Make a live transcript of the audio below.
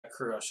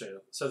crew I'll show you.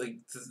 So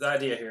the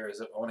idea here is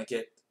that I want to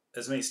get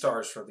as many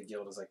stars for the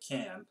guild as I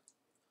can.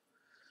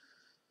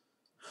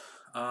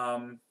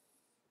 I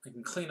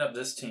can clean up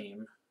this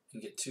team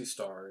and get 2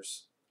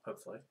 stars,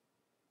 hopefully,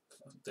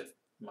 if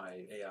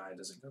my AI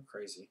doesn't go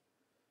crazy.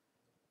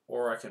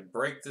 Or I can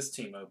break this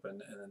team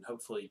open and then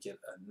hopefully get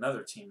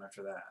another team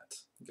after that.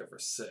 Go for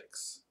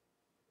 6.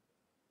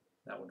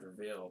 That would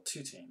reveal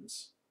 2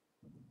 teams.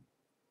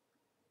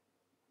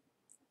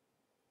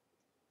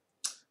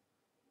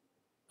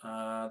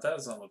 That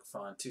doesn't look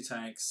fun. 2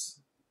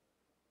 tanks.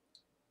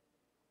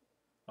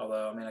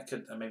 Although, I mean, I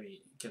could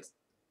maybe get.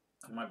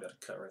 I might be able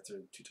to cut right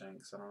through 2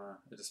 tanks. I don't know.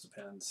 It just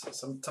depends.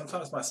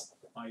 Sometimes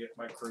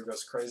my crew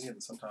goes crazy,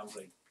 and sometimes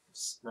they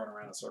run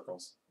around in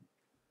circles.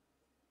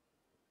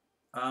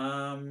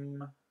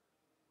 Let's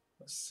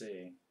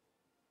see.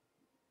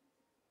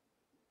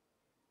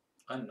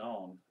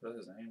 Unknown. That's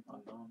his name.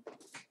 Unknown.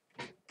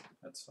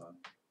 That's fun.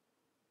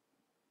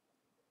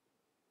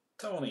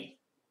 Tony.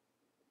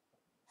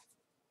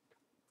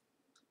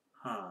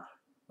 Huh.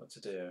 What to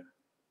do?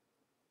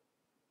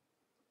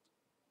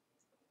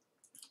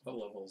 What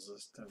level is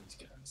this?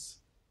 These guys.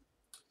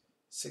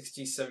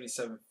 60,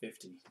 77,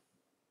 50.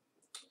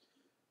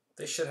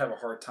 They should have a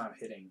hard time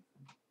hitting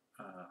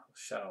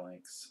Shadow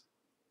Links.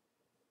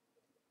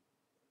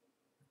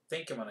 I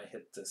think I'm going to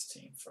hit this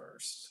team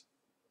first.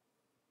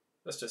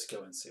 Let's just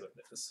go and see what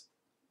it is.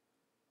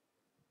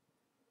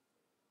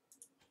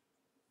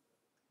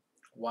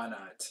 Why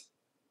not?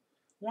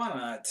 Why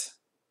not?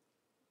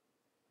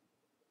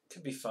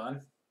 Could be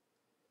fun.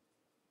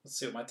 Let's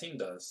see what my team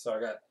does. So I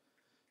got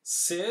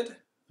Sid,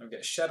 I've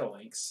got Shadow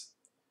Links,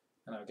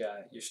 and I've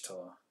got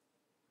Y'shtola.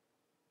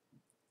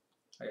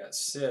 I got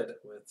Sid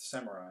with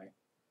Samurai,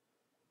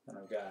 and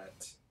I've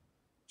got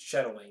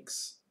Shadow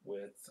Links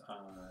with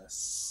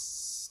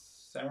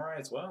Samurai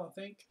as well,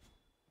 I think.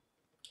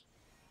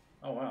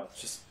 Oh wow,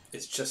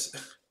 it's just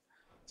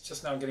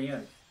now getting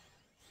in.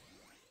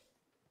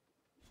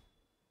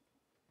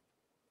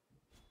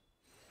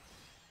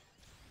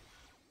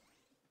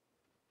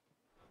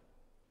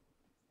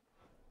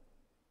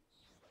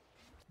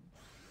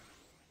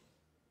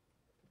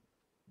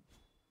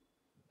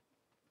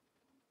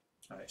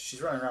 Alright,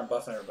 she's running around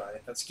buffing everybody.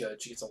 That's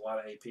good. She gets a lot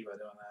of AP by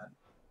doing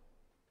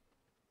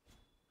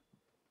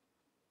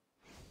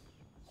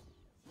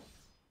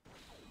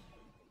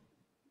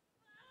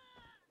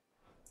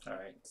that.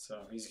 Alright,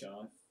 so he's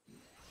gone.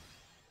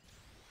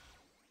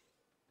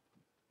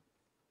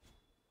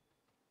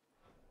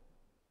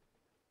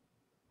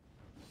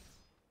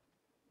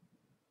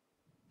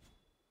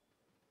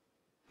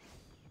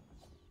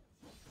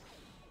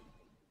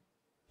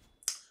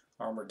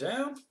 Armor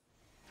down.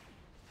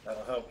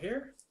 That'll help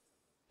here.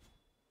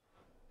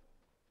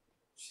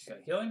 She's got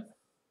healing.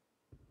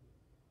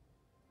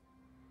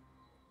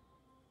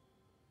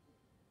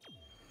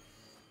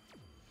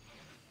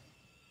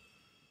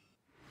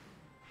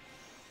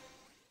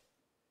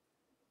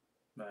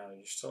 Now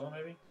you're still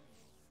maybe?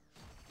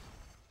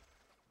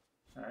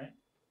 Alright.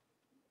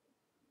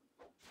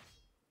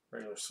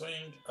 Regular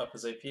swing. Up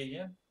his AP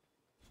again.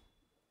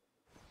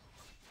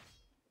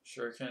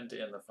 Shuriken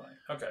to end the fight.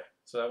 Okay,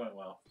 so that went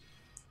well.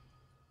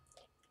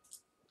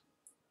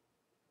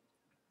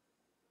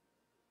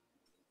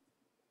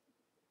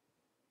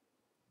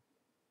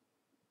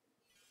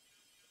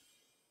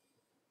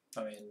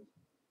 I mean,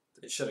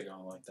 it should have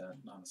gone like that,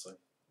 honestly.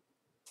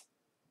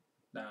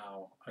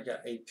 Now, I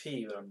got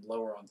AP, but I'm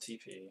lower on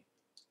TP.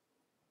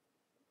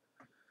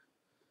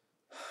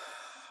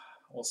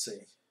 We'll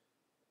see.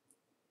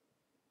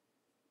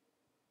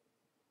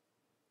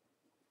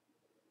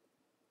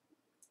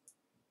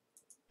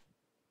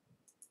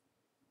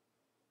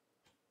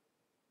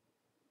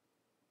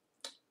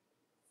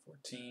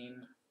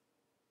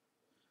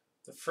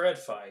 The Fred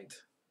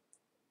fight.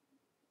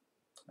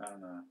 I don't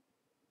know.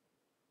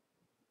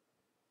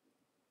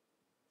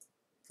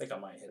 I think I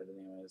might hit it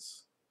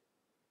anyways.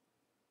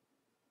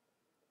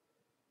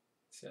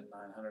 It's got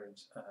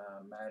 900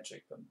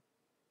 magic, but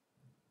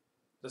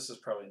this is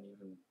probably an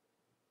even.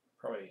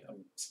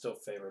 I'm still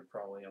favored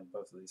probably on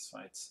both of these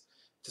fights.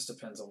 Just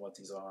depends on what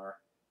these are.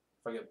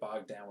 If I get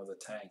bogged down with a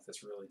tank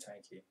that's really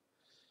tanky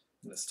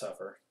and it's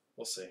tougher,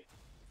 we'll see.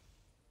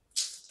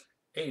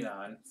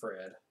 89,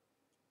 Fred.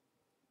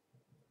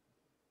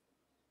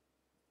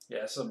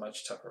 Yeah, this is a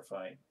much tougher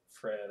fight.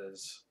 Fred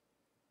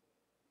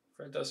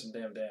does some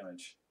damn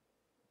damage.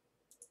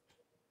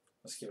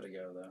 Let's give it a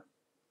go though.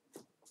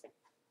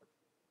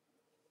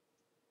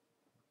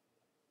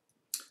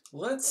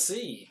 Let's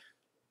see.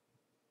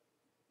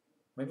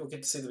 Maybe we'll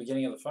get to see the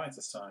beginning of the fight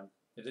this time.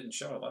 It didn't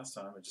show it last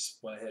time. It just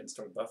went ahead and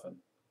started buffing.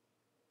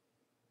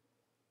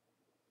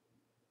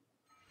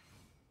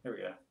 Here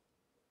we go.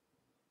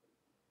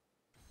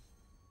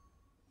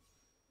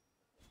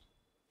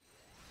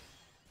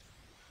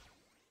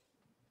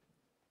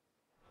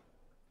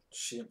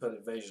 She didn't put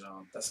evasion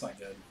on. That's not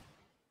good.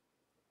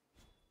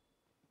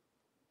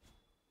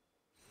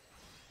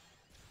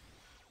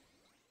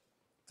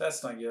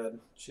 That's not good.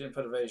 She didn't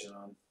put evasion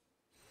on.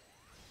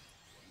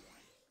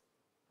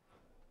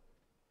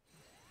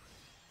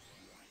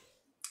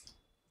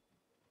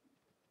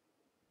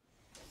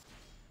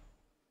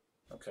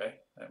 Okay,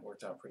 that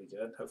worked out pretty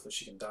good. Hopefully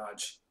she can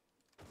dodge.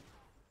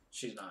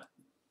 She's not.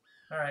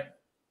 Alright.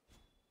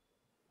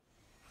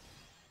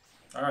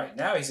 Alright,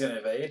 now he's going to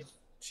evade.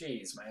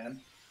 Jeez,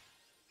 man.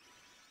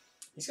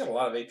 He's got a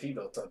lot of AP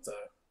built up, though.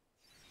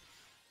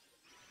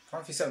 I don't know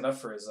if he's had enough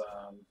for his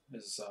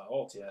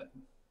ult yet.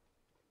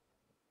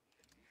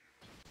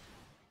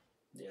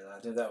 Yeah,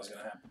 I knew that was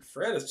going to happen.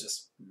 Fred is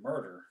just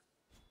murder.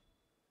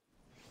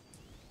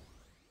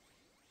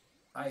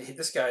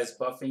 This guy is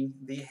buffing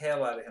the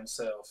hell out of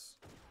himself.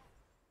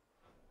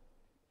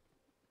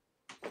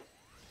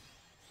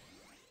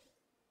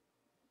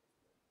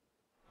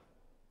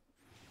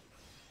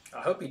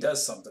 I hope he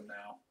does something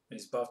now.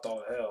 He's buffed all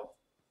to hell.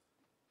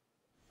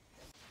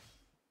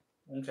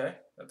 Okay,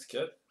 that's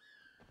good.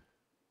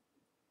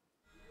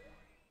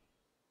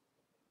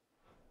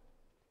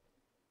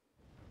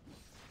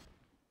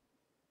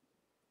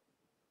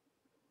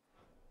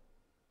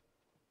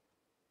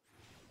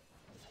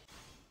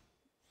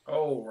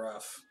 Oh,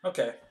 rough.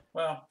 Okay,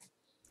 well,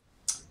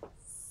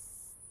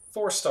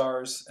 4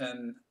 stars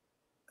and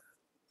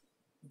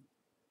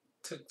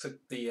took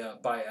the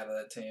bite out of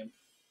that team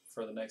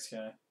for the next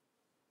guy.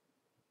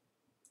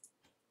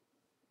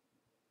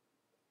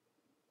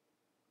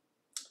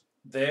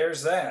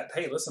 There's that.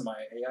 Hey, listen, my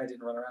AI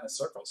didn't run around in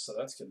circles, so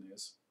that's good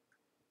news.